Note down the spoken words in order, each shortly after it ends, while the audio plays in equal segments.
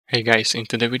Hey guys, in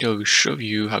today's video I will show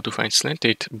you how to find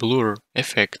slanted blur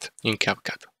effect in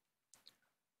CapCut.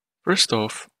 First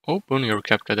off, open your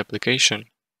CapCut application,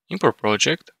 import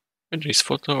project, whether it's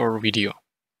photo or video.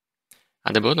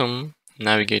 At the bottom,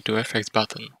 navigate to Effects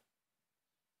button.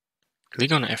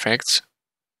 Click on Effects,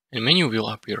 and menu will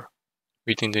appear.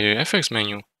 Within the Effects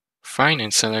menu, find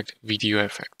and select Video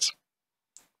Effects.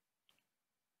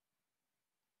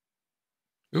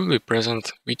 You will be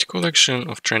present with collection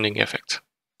of trending effects.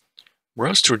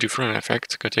 Browse through different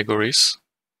effect categories.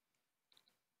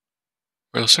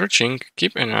 While searching,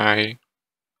 keep an eye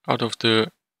out of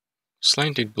the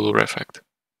slanted blur effect.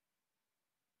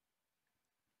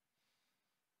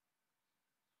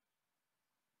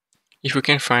 If you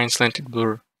can find slanted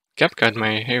blur, CapCut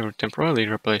may have temporarily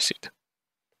replace it.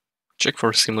 Check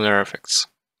for similar effects.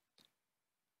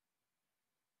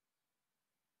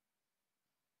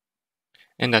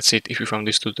 And that's it. If you found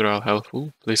this tutorial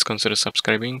helpful, please consider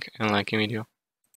subscribing and liking the video.